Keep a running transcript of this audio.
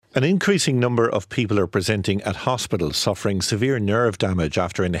An increasing number of people are presenting at hospitals suffering severe nerve damage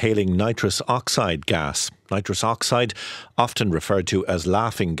after inhaling nitrous oxide gas. Nitrous oxide, often referred to as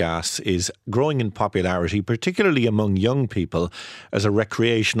laughing gas, is growing in popularity, particularly among young people, as a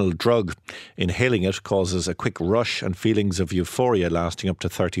recreational drug. Inhaling it causes a quick rush and feelings of euphoria lasting up to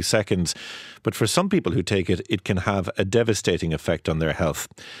 30 seconds. But for some people who take it, it can have a devastating effect on their health.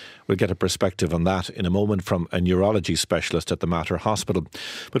 We'll get a perspective on that in a moment from a neurology specialist at the Mater Hospital.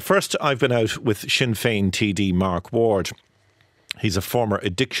 But first, I've been out with Sinn Féin TD Mark Ward. He's a former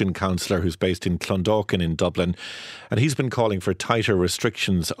addiction counsellor who's based in Clondalkin in Dublin, and he's been calling for tighter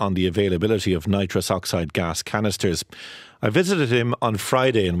restrictions on the availability of nitrous oxide gas canisters. I visited him on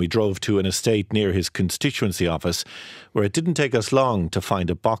Friday and we drove to an estate near his constituency office where it didn't take us long to find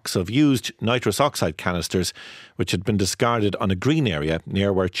a box of used nitrous oxide canisters which had been discarded on a green area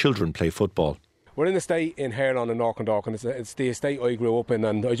near where children play football. We're in the estate in Hernon in North Clondalkin. It's the estate I grew up in,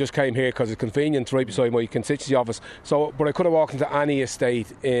 and I just came here because it's convenient right beside my constituency office. But I could have walked into any estate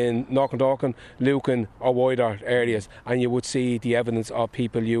in North Clondalkin, Lucan or wider areas, and you would see the evidence of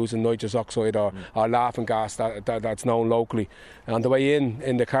people using nitrous oxide or laughing gas that's known locally. And on the way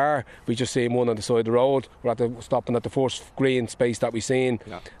in the car, we just seen one on the side of the road. We're stopping at the first green space that we've seen,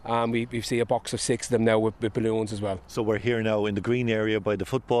 and we see a box of 6 of them now with balloons as well. So we're here now in the green area by the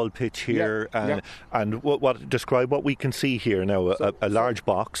football pitch here, and what describe what we can see here now, a large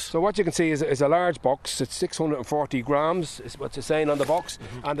box. So what you can see is a large box. It's 640 grams, is what it's saying on the box,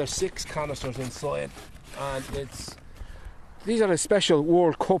 and there's 6 canisters inside, and these are a special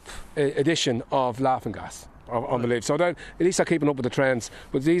World Cup edition of laughing gas. Unbelievable. So at least they're keeping up with the trends.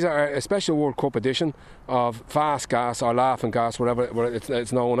 But these are a special World Cup edition of fast gas or laughing gas, whatever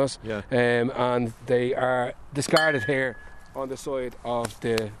it's known as. And they are discarded here on the side of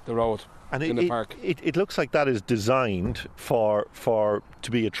the road. And in the park. It looks like that is designed to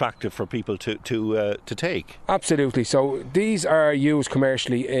be attractive for people to take. Absolutely. So these are used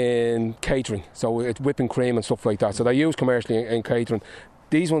commercially in catering. So it's whipping cream and stuff like that. So they're used commercially in catering.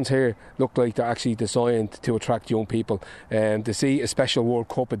 These ones here look like they're actually designed to attract young people. To see a special World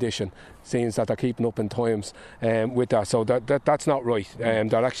Cup edition, seems that they're keeping up in times with that. So that's not right.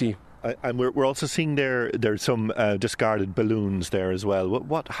 They're actually. And we're also seeing there's some discarded balloons there as well.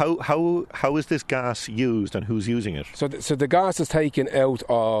 How is this gas used and who's using it? So the gas is taken out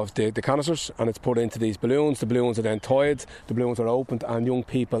of the canisters and it's put into these balloons. The balloons are then tied, the balloons are opened, and young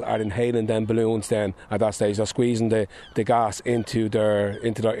people are inhaling them balloons. Then at that stage, they're squeezing the gas into their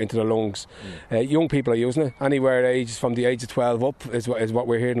lungs. Young people are using it anywhere from the age of 12 up is what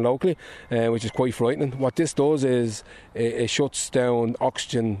we're hearing locally, which is quite frightening. What this does is it shuts down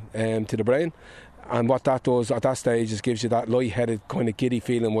oxygen to the brain, and what that does at that stage is gives you that light-headed kind of giddy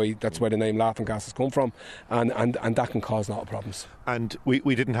feeling. That's where the name laughing gas has come from, and that can cause a lot of problems. And we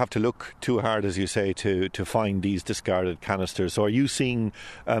didn't have to look too hard, as you say, to find these discarded canisters. So are you seeing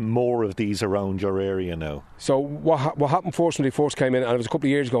more of these around your area now? So what happened fortunately first came in, and it was a couple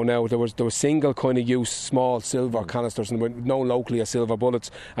of years ago now, there was single kind of use small silver canisters, and they were known locally as silver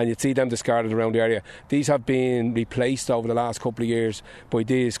bullets, and you'd see them discarded around the area. These have been replaced over the last couple of years by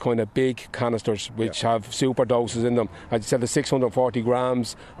these kind of big canisters which have super doses in them. As you said, there's 640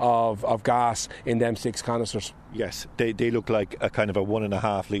 grams of gas in them 6 canisters. Yes, they look like a kind of a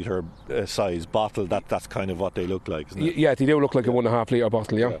 1.5 litre size bottle. That's kind of what they look like, isn't it? Yeah, they do look like a 1.5 litre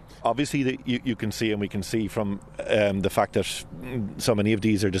bottle, yeah. Obviously, you can see, and we can see from the fact that so many of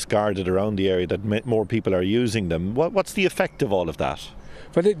these are discarded around the area, that more people are using them. What's the effect of all of that?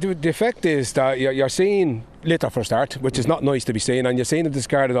 But the effect is that you're seeing litter for a start, which is not nice to be seen, and you're seeing it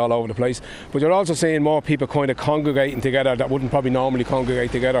discarded all over the place. But you're also seeing more people kind of congregating together that wouldn't probably normally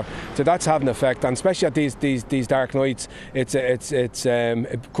congregate together. So that's having an effect, and especially at these dark nights, it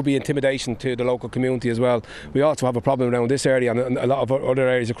could be intimidation to the local community as well. We also have a problem around this area and a lot of other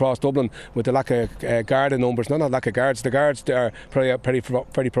areas across Dublin with the lack of guard numbers. Not lack of guards. The guards are pretty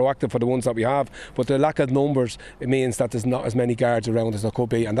proactive for the ones that we have, but the lack of numbers, it means that there's not as many guards around as there could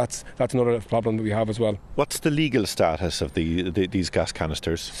be, and that's another problem that we have as well. What's the legal status of these gas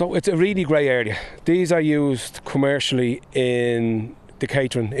canisters? So it's a really grey area. These are used commercially in the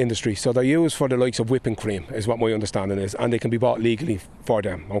catering industry, so they're used for the likes of whipping cream, is what my understanding is, and they can be bought legally for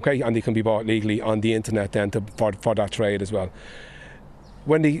them, okay? And they can be bought legally on the internet then for that trade as well.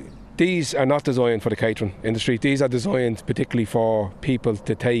 These are not designed for the catering industry. These are designed particularly for people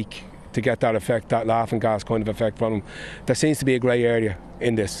to take to get that effect, that laughing gas kind of effect from them. There seems to be a grey area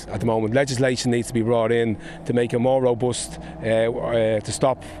in this at the moment. Legislation needs to be brought in to make it more robust, to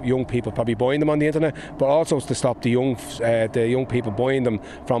stop young people probably buying them on the internet, but also to stop the young people buying them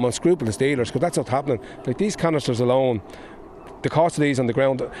from unscrupulous dealers, because that's what's happening. Like these canisters alone, the cost of these on the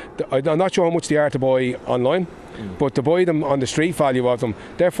ground, I'm not sure how much they are to buy online, but to buy them on the street value of them,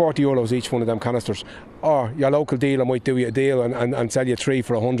 they're €40 each one of them canisters. Or your local dealer might do you a deal and sell you 3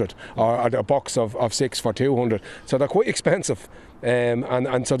 for 100, or a box of 6 for 200. So they're quite expensive,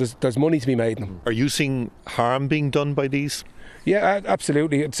 and so there's money to be made in them. Are you seeing harm being done by these? Yeah,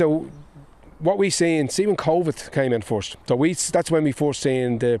 absolutely. So what we see when COVID came in first, so that's when we first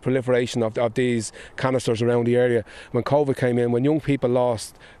seen the proliferation of these canisters around the area. When COVID came in, when young people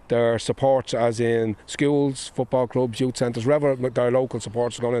lost their supports, as in schools, football clubs, youth centres, wherever their local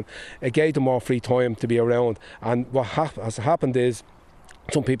supports are going in, it gave them more free time to be around. And what has happened is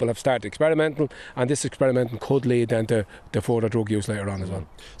some people have started experimenting, and this experimenting could lead then to further drug use later on as well.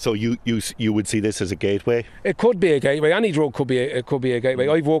 So you would see this as a gateway? It could be a gateway. Any drug could be a gateway.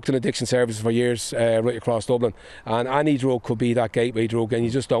 I've worked in addiction services for years right across Dublin, and any drug could be that gateway drug, and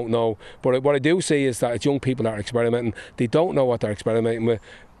you just don't know. But what I do see is that it's young people that are experimenting. They don't know what they're experimenting with.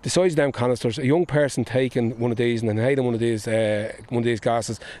 The size of them canisters, a young person taking one of these and inhaling one of these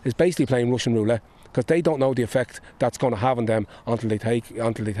gases is basically playing Russian roulette, because they don't know the effect that's going to have on them until they take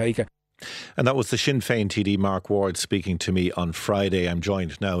it. And that was the Sinn Féin TD Mark Ward speaking to me on Friday. I'm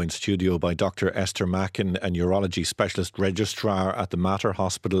joined now in studio by Dr Esther Mackin, a neurology specialist registrar at the Mater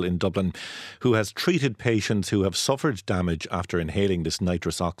Hospital in Dublin, who has treated patients who have suffered damage after inhaling this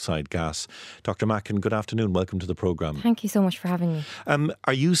nitrous oxide gas. Dr Mackin, good afternoon. Welcome to the programme. Thank you so much for having me.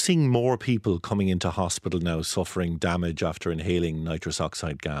 Are you seeing more people coming into hospital now suffering damage after inhaling nitrous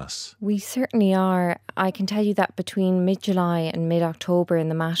oxide gas? We certainly are. I can tell you that between mid-July and mid-October in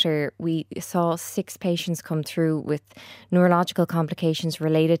the Mater, we saw 6 patients come through with neurological complications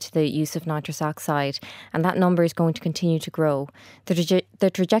related to the use of nitrous oxide, and that number is going to continue to grow.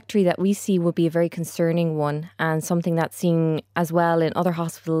 The trajectory that we see will be a very concerning one, and something that's seen as well in other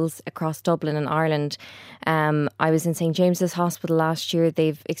hospitals across Dublin and Ireland. I was in St James's Hospital last year.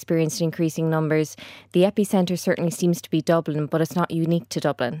 They've experienced increasing numbers. The epicentre certainly seems to be Dublin, but it's not unique to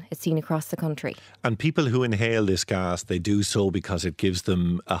Dublin. It's seen across the country. And people who inhale this gas, they do so because it gives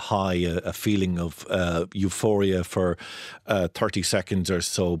them a high, a feeling of euphoria for 30 seconds or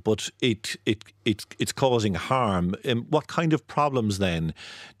so, but it's causing harm. What kind of problems then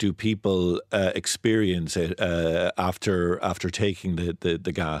do people experience after taking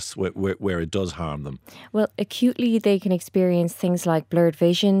the gas where it does harm them? Well, acutely they can experience things like blurred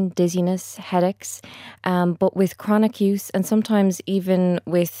vision, dizziness, headaches, but with chronic use, and sometimes even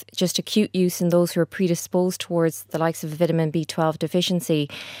with just acute use in those who are predisposed towards the likes of vitamin B12 deficiency,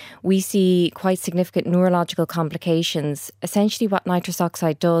 we see quite significant neurological complications. Essentially what nitrous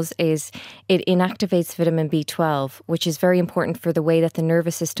oxide does is it inactivates vitamin B12, which is very important for the way that the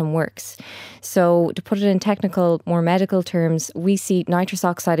nervous system works. So to put it in technical, more medical terms, we see nitrous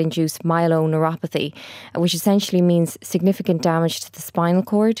oxide-induced myeloneuropathy, which essentially means significant damage to the spinal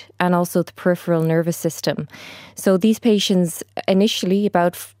cord and also the peripheral nervous system. So these patients initially,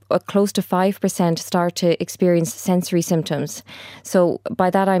 about close to 5% start to experience sensory symptoms. So by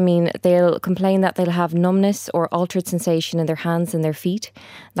that I mean they'll complain that they'll have numbness or altered sensation in their hands and their feet.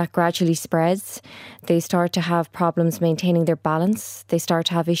 That gradually spreads. They start to have problems maintaining their balance. They start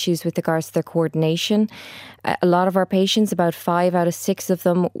to have issues with regards to their coordination. A lot of our patients, about 5 out of 6 of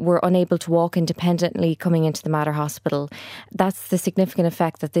them, were unable to walk independently coming into the Mater Hospital. That's the significant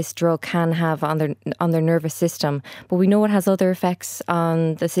effect that this drug can have on their nervous system. But we know it has other effects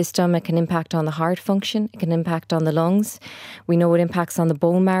on the system. It can impact on the heart function. It can impact on the lungs. We know it impacts on the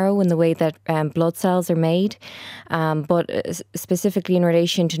bone marrow and the way that blood cells are made. But specifically in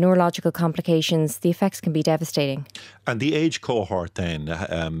relation to neurological complications, the effects can be devastating. And the age cohort then,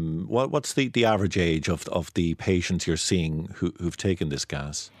 what's the average age of the patients you're seeing who've taken this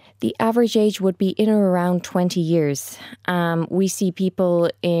gas? The average age would be in or around 20 years. We see people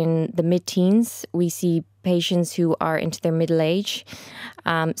in the mid-teens. We see patients who are into their middle age.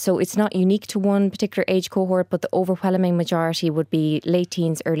 So it's not unique to one particular age cohort, but the overwhelming majority would be late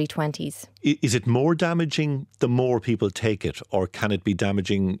teens, early 20s. Is it more damaging the more people take it, or can it be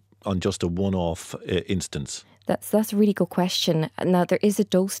damaging on just a one-off instance? That's a really good question. Now, there is a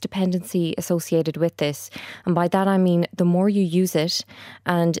dose dependency associated with this. And by that, I mean, the more you use it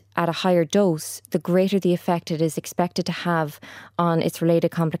and at a higher dose, the greater the effect it is expected to have on its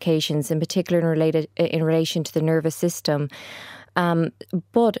related complications, in particular in relation to the nervous system.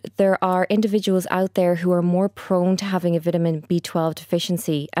 But there are individuals out there who are more prone to having a vitamin B12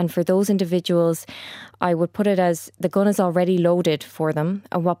 deficiency. And for those individuals, I would put it as the gun is already loaded for them.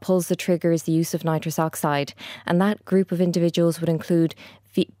 And what pulls the trigger is the use of nitrous oxide. And that group of individuals would include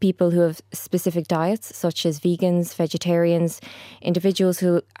people who have specific diets, such as vegans, vegetarians, individuals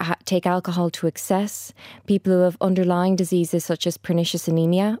who take alcohol to excess, people who have underlying diseases such as pernicious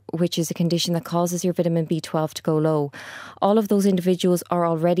anemia, which is a condition that causes your vitamin B12 to go low. All of those individuals are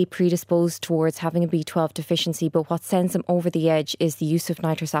already predisposed towards having a B12 deficiency, but what sends them over the edge is the use of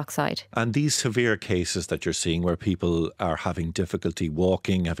nitrous oxide. And these severe cases that you're seeing where people are having difficulty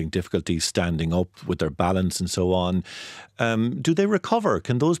walking, having difficulty standing up with their balance and so on, do they recover?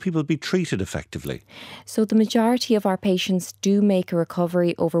 Can those people be treated effectively? So the majority of our patients do make a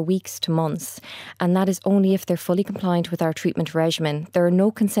recovery over weeks to months, and that is only if they're fully compliant with our treatment regimen. There are no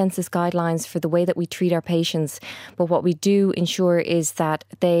consensus guidelines for the way that we treat our patients, but what we do ensure is that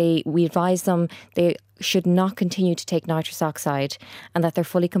we advise them they should not continue to take nitrous oxide and that they're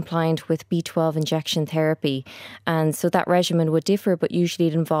fully compliant with B12 injection therapy. And so that regimen would differ, but usually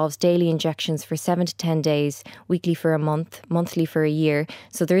it involves daily injections for 7 to 10 days, weekly for a month, monthly for a year.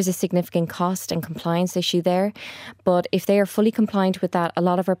 So there is a significant cost and compliance issue there. But if they are fully compliant with that, a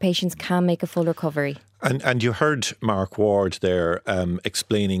lot of our patients can make a full recovery. And you heard Mark Ward there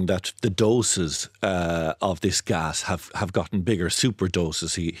explaining that the doses of this gas have gotten bigger, super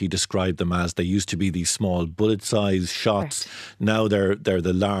doses. He described them as they used to be these small bullet-sized shots. Correct. Now they're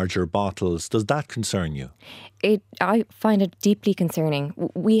the larger bottles. Does that concern you? I find it deeply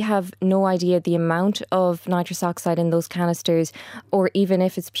concerning. We have no idea the amount of nitrous oxide in those canisters, or even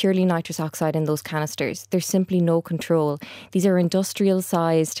if it's purely nitrous oxide in those canisters. There's simply no control. These are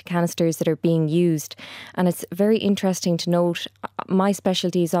industrial-sized canisters that are being used. And it's very interesting to note, my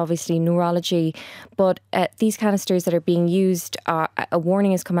specialty is obviously neurology, but these canisters that are being used, a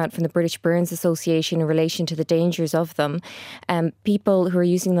warning has come out from the British Burns Association in relation to the dangers of them. People who are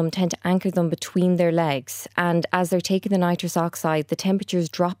using them tend to anchor them between their legs, and as they're taking the nitrous oxide, the temperature is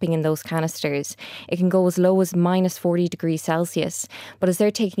dropping in those canisters. It can go as low as minus 40 degrees Celsius. But as they're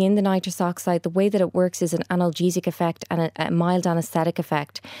taking in the nitrous oxide, the way that it works is an analgesic effect and a mild anaesthetic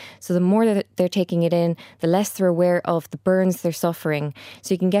effect. So the more that they're taking it in, the less they're aware of the burns they're suffering.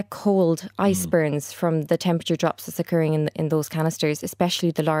 So you can get cold ice burns from the temperature drops that's occurring in those canisters,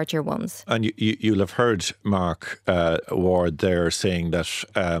 especially the larger ones. And you'll have heard Mark Ward there saying that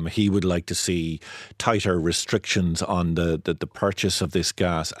he would like to see tighter restrictions on the purchase of this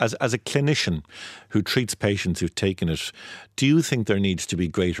gas. As a clinician who treats patients who've taken it, do you think there needs to be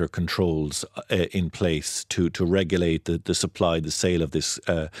greater controls in place to regulate the supply, the sale of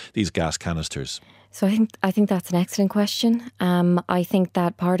these gas canisters? So I think that's an excellent question. I think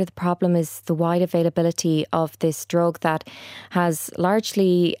that part of the problem is the wide availability of this drug that has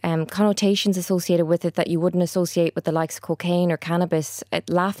largely connotations associated with it that you wouldn't associate with the likes of cocaine or cannabis.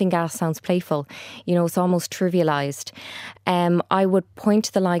 Laughing gas sounds playful. It's almost trivialised. I would point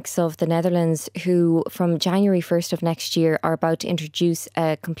to the likes of the Netherlands, who from January 1st of next year are about to introduce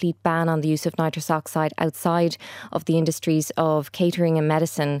a complete ban on the use of nitrous oxide outside of the industries of catering and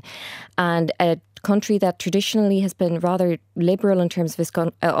medicine. And a country that traditionally has been rather liberal in terms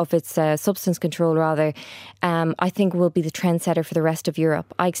of its substance control, I think will be the trendsetter for the rest of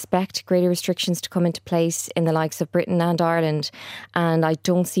Europe. I expect greater restrictions to come into place in the likes of Britain and Ireland, and I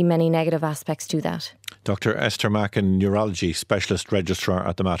don't see many negative aspects to that. Dr. Esther Mackin, Neurology Specialist Registrar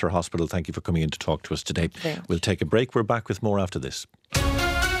at the Mater Hospital, thank you for coming in to talk to us today. We'll take a break. We're back with more after this.